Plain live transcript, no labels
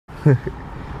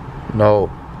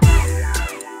No.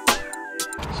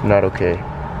 It's not okay.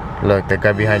 Look, that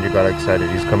guy behind you got excited.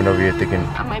 He's coming over here thinking,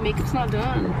 my makeup's not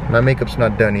done. My makeup's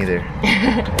not done either.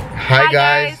 Hi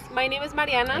guys. My name is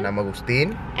Mariana. And I'm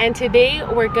Agustin. And today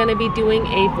we're gonna be doing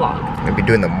a vlog. We're gonna be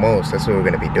doing the most. That's what we're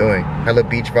gonna be doing. Hella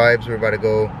beach vibes. We're about to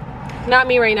go. Not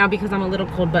me right now because I'm a little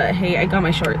cold, but hey, I got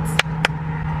my shorts.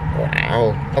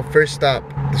 Wow. Our first stop,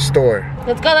 the store.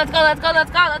 Let's go, let's go, let's go,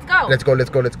 let's go, let's go. Let's go, let's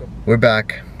go, let's go. We're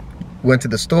back. Went to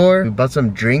the store, we bought some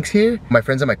drinks here. My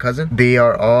friends and my cousin, they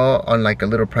are all on like a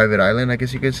little private island, I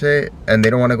guess you could say. And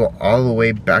they don't want to go all the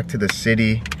way back to the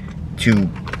city to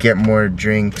get more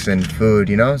drinks and food,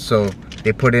 you know? So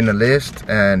they put in a list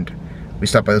and we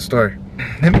stopped by the store.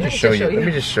 Let me just show you. Let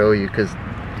me just show you because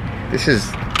this is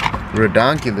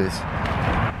redonkulous.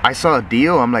 I saw a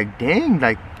deal, I'm like, dang,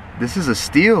 like this is a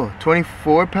steal.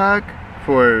 24 pack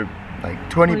for like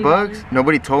 20 bucks.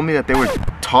 Nobody told me that they were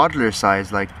toddler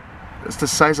size, like that's the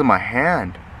size of my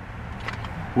hand.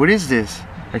 What is this?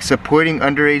 Like supporting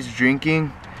underage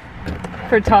drinking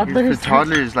for toddlers. For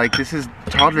toddlers, like this is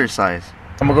toddler size.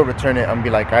 I'm gonna go return it and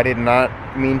be like, I did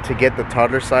not mean to get the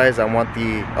toddler size. I want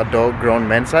the adult grown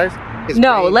men size.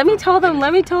 No, let me tell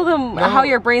them how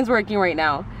your brain's working right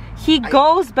now. He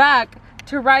goes back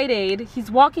to Rite Aid, he's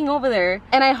walking over there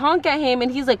and I honk at him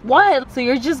and he's like, what? So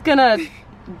you're just gonna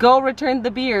go return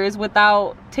the beers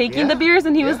without taking the beers?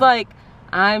 And he was like,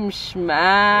 I'm schmacked.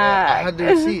 Yeah, I had the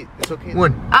receipt. It's okay.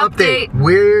 One update.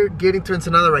 We're getting to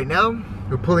Ensenada right now.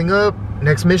 We're pulling up.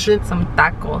 Next mission. Some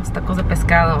tacos de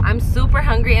pescado. I'm super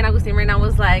hungry and Agustin right now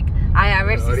was like, ay, a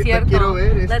ver si cierto.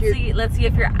 Let's see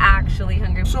if you're actually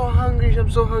hungry. I'm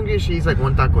so hungry. She's like,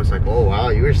 one taco. It's like, oh wow,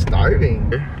 you were starving.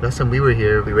 Last time we were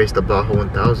here, we raced the Baja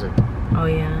 1000. Oh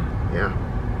yeah. Yeah.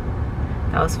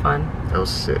 That was fun. That was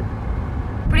sick.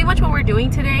 Pretty much what we're doing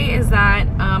today is that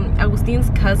Agustin's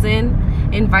cousin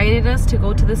invited us to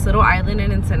go to this little island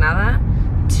in Ensenada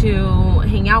to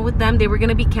hang out with them. They were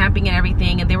gonna be camping and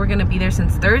everything and they were gonna be there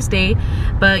since Thursday,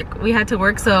 but we had to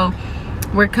work, so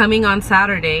we're coming on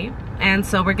Saturday, and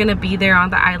so we're gonna be there on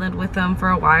the island with them for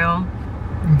a while.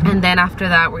 And then after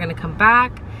that we're gonna come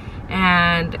back.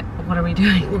 And what are we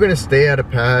doing? We're gonna stay at a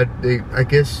pad. I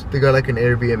guess they got like an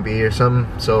Airbnb or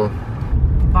something, so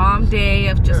bomb day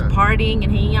of just partying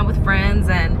and hanging out with friends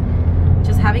and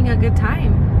just having a good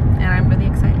time, and I'm really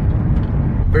excited.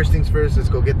 First things first, let's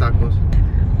go get tacos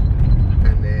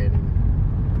and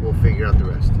then we'll figure out the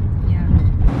rest. Yeah.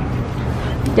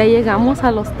 Ya llegamos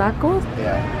a los tacos.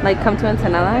 Yeah. Like, come to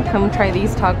Ensenada, come try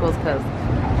these tacos because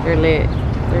they're lit.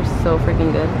 They're so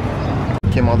freaking good.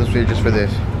 Came all this way just for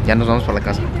this. Ya nos vamos para la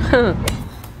casa.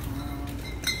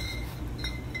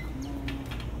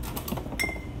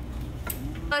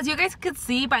 As you guys could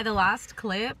see by the last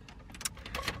clip,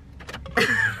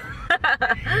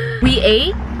 we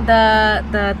ate the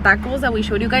tacos that we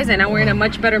showed you guys, and now we're in a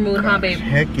much better mood, huh babe?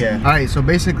 Heck yeah. Alright, so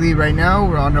basically right now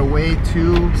we're on our way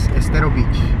to Estero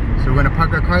Beach. So we're gonna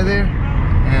park our car there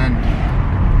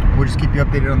and we'll just keep you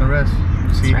updated on the rest.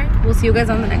 See? That's right. We'll see you guys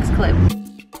on the next clip.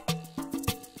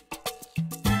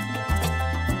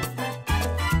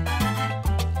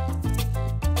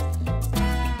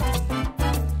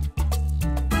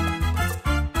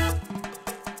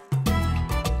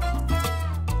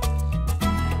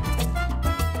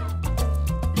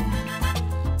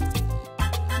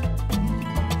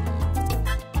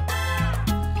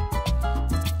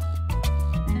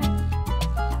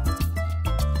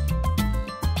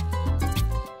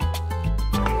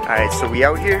 Alright, so we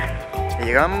out here.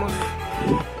 Llegamos,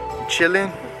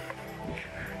 chilling.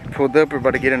 Pulled up, we're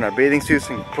about to get in our bathing suits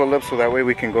and pull up so that way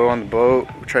we can go on the boat,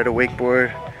 try to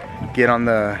wakeboard, get on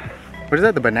the, what is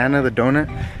that, the banana, the donut?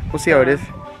 We'll see how it is.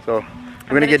 So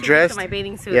we're gonna get dressed. My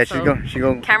bathing suit, yeah, she's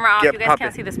going camera off, you guys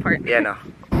can't see this part. Yeah, no.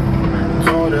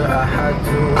 Told her I had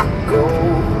to go.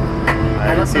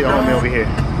 Alright, let's see the homie over here.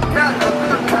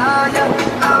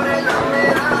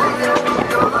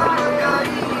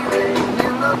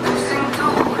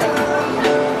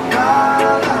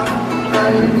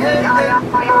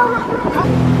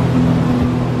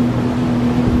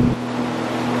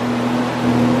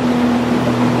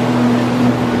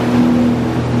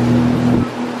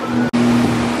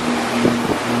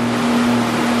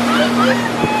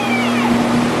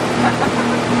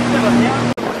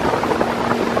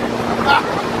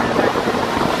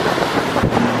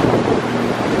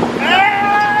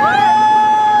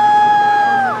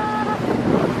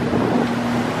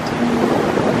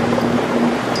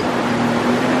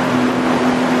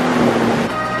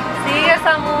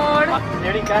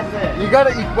 You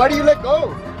gotta eat. Why do you let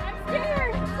go? I'm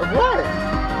scared. Of what?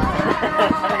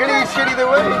 You're gonna eat shit either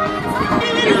way.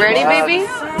 You ready, baby?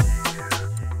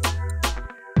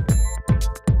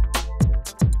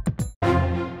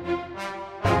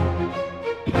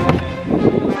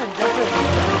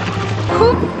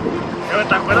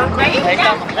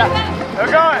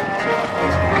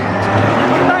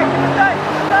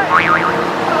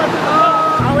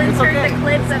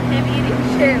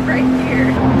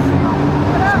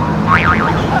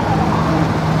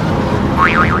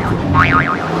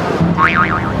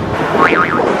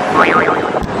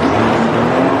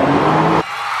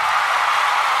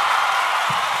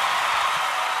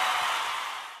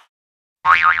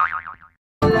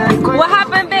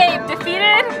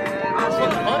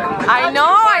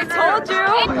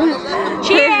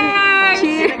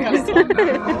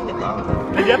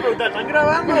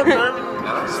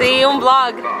 Sí, un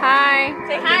vlog. Hi.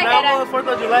 Say hi, Hera. 4th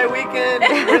of July weekend.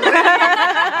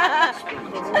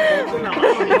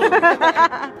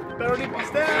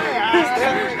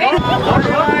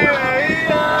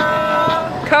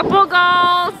 Couple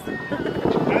goals.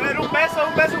 Un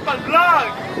beso para el vlog.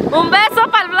 Un beso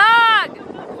para el vlog.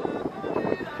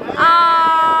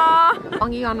 Aww.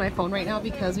 Longing on my phone right now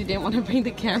because we didn't want to bring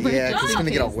the camera. Yeah, it's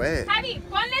gonna get all wet.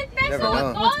 Never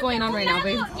know. What's going on right now,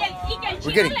 babe?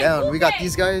 We're getting down. We got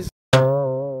these guys.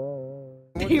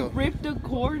 They ripped a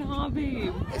cord, huh,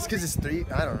 babe? It's because it's 3.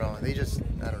 I don't know. They just,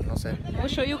 I don't know. Say. We'll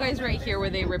show you guys right here where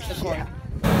they ripped the cord.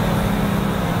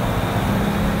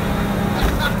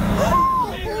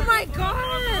 Oh my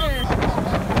god!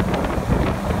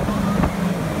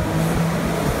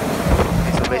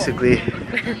 So basically,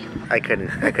 I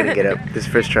couldn't get up this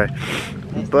first try,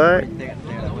 but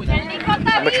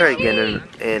I'm gonna try again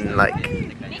in like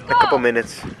a couple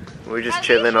minutes. We're just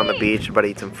chilling on the beach, about to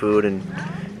eat some food and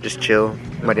just chill.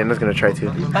 Mariana's gonna try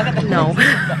too. No,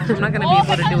 I'm not gonna be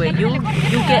able to do it. You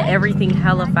get everything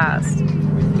hella fast.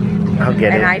 I'll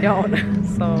get it. And I don't,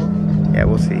 so. Yeah,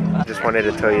 we'll see. Just wanted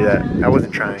to tell you that I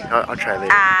wasn't trying. I'll try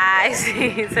later. I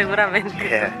see, seguramente.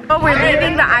 Yeah. Oh, we're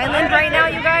leaving the island right now,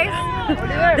 you guys.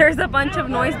 There's a bunch of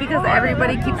noise because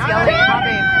everybody keeps yelling.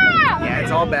 Yeah,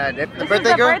 it's all bad. The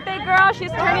birthday girl? Birthday girl,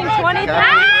 she's turning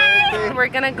 23. We're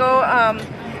gonna go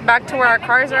back to where our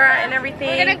cars are at and everything.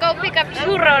 We're gonna go pick up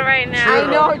churro right now. I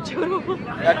know, churro.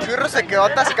 La churro se quedó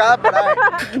atascada por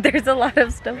ahí. There's a lot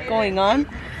of stuff going on,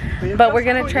 but we're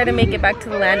gonna try to make it back to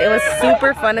the land. It was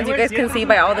super fun, as you guys can see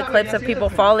by all the clips of people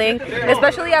falling,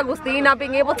 especially Agustin not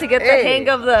being able to get the hang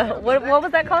of the, what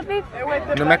was that called, babe?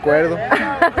 No me acuerdo.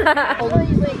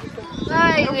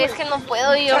 Ay, es que no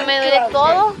puedo, yo me duele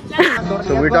todo.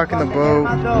 So we're docking the boat.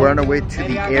 We're on our way to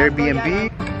the Airbnb.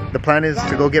 The plan is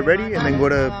to go get ready and then go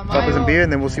to Papas and Beer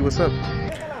and then we'll see what's up.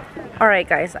 Alright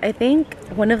guys, I think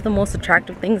one of the most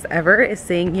attractive things ever is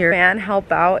seeing your man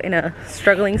help out in a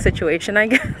struggling situation, I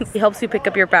guess. He helps you pick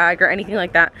up your bag or anything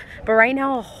like that. But right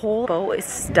now a whole boat is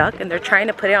stuck and they're trying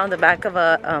to put it on the back of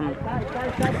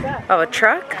a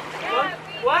truck.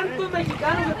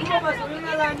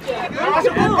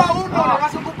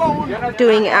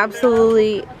 Doing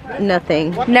absolutely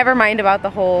nothing. Never mind about the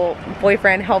whole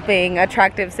boyfriend helping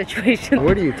attractive situation.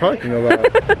 What are you talking about?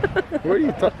 What are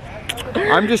you talking?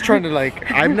 I'm just trying to like,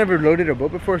 I've never loaded a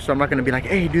boat before, so I'm not gonna be like,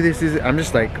 hey, do this. I'm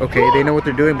just like, okay, they know what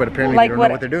they're doing, but apparently like they don't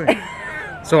know what they're doing.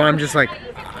 So I'm just like,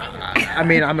 I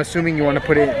mean, I'm assuming you want to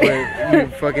put it where you're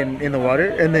fucking in the water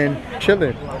and then chill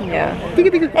it. Yeah.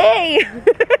 Hey!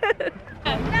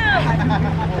 After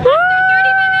 30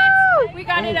 minutes, we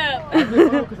got it up.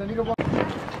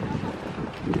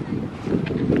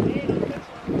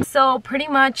 So pretty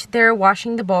much they're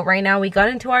washing the boat right now. We got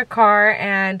into our car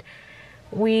and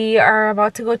we are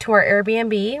about to go to our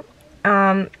Airbnb.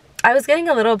 I was getting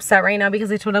a little upset right now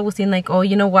because I told Agustin like, oh,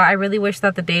 you know what? I really wish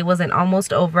that the day wasn't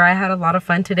almost over. I had a lot of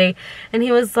fun today. And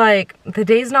he was like, the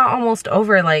day's not almost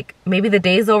over. Like, maybe the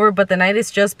day's over, but the night is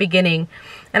just beginning.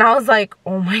 And I was like,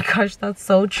 oh my gosh, that's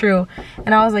so true.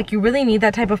 And I was like, you really need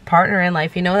that type of partner in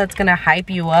life, you know, that's gonna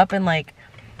hype you up and like,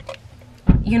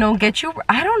 you know, get you,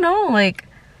 I don't know, like,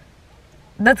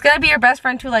 that's gonna be your best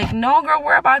friend too. Like, no girl,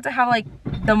 we're about to have like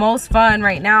the most fun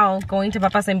right now going to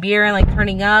Papas and Beer and like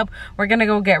turning up. We're gonna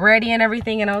go get ready and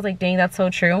everything. And I was like, dang, that's so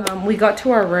true. We got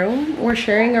to our room. We're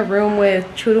sharing a room with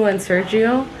Churu and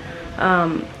Sergio.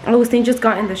 Agustin just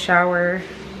got in the shower.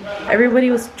 Everybody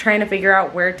was trying to figure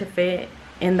out where to fit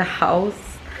in the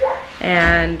house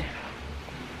and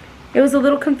it was a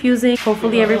little confusing.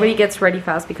 Hopefully everybody gets ready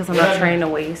fast because I'm not trying to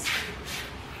waste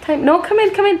time. No, come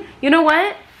in. You know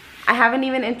what? I haven't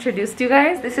even introduced you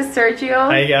guys. This is Sergio.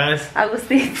 Hi guys.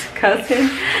 Agustin's cousin,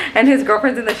 and his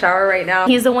girlfriend's in the shower right now.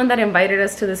 He's the one that invited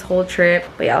us to this whole trip.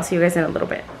 But yeah, I'll see you guys in a little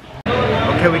bit.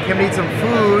 Okay, we came to eat some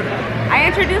food. I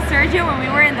introduced Sergio when we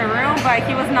were in the room, but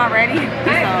he was not ready.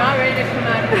 I'm not ready to come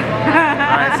out.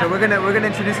 Alright, so we're gonna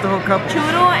introduce the whole couple.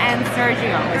 Churu and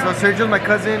Sergio. Okay, so Sergio's my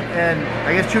cousin, and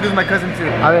I guess Churu's my cousin too.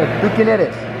 A ver, ¿tú quién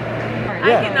eres?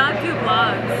 I cannot do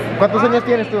vlogs. ¿Cuántos años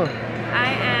tienes tú? I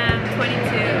am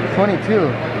 22. 22.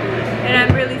 And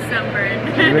I'm really sunburned.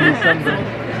 Really sunburned.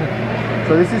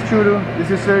 So this is Churu,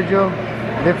 this is Sergio.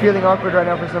 They're feeling awkward right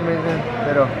now for some reason.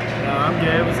 Pero No, I'm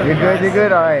good. What's up, you're good, guys? you're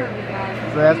good? Alright.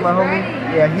 So that's my homie.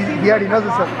 Yeah, he already knows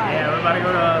what's up. Yeah, we're about to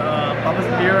go to Papa's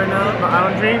and Beer right now. I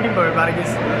don't drink, but we're about to get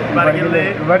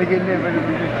lit. We're about to get lit.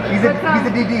 He's a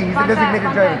DD, he's a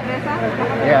designated driver.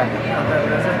 Yeah.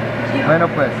 Bueno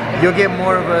pues. You'll get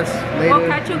more of us later. We'll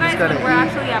catch you guys when we're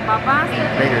actually at Papa's.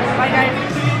 Later. Bye guys.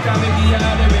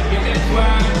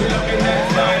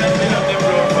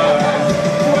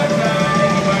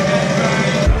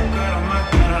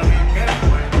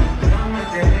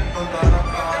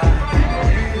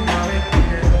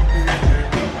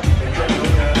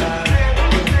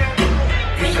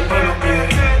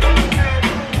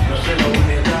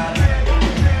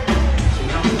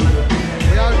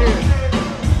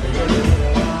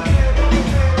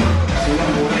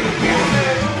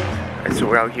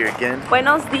 here again.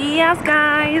 Buenos dias,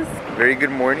 guys. Very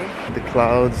good morning. The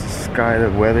clouds, the sky,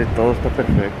 the weather, todo está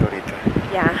perfecto ahorita.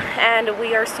 Yeah, and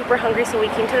we are super hungry, so we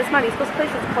came to this mariscos place.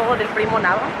 It's called El Primo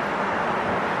Nava.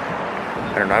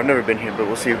 I don't know, I've never been here, but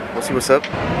we'll see what's up.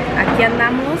 Aquí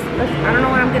andamos. I don't know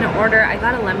what I'm gonna order. I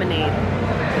got a lemonade.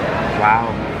 Wow.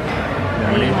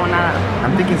 Limonada.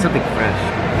 I'm thinking something fresh.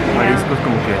 Mariscos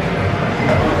como que.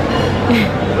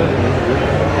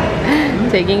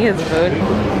 Taking his food.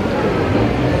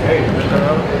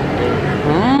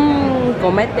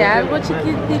 Comete algo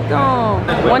chiquitito.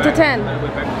 1 to 10.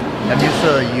 Have you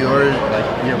yours, like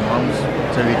your mom's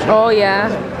ceviche? Oh yeah.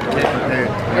 Okay.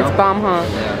 It's bomb, huh?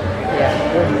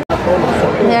 Yeah.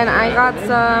 And I got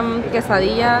some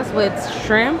quesadillas with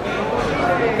shrimp.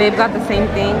 They've got the same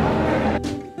thing.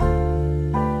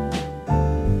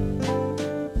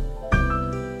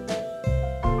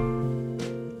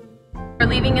 We're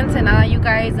leaving Ensenada, you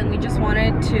guys, and we just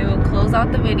wanted to close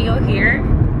out the video here.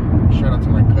 Shout out to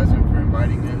my cousin for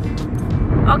inviting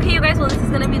us. Okay, you guys, well, this is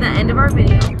gonna be the end of our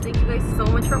video. Thank you guys so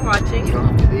much for watching. You don't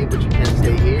have to leave, but you can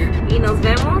stay here. Y nos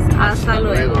vemos hasta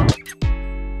luego.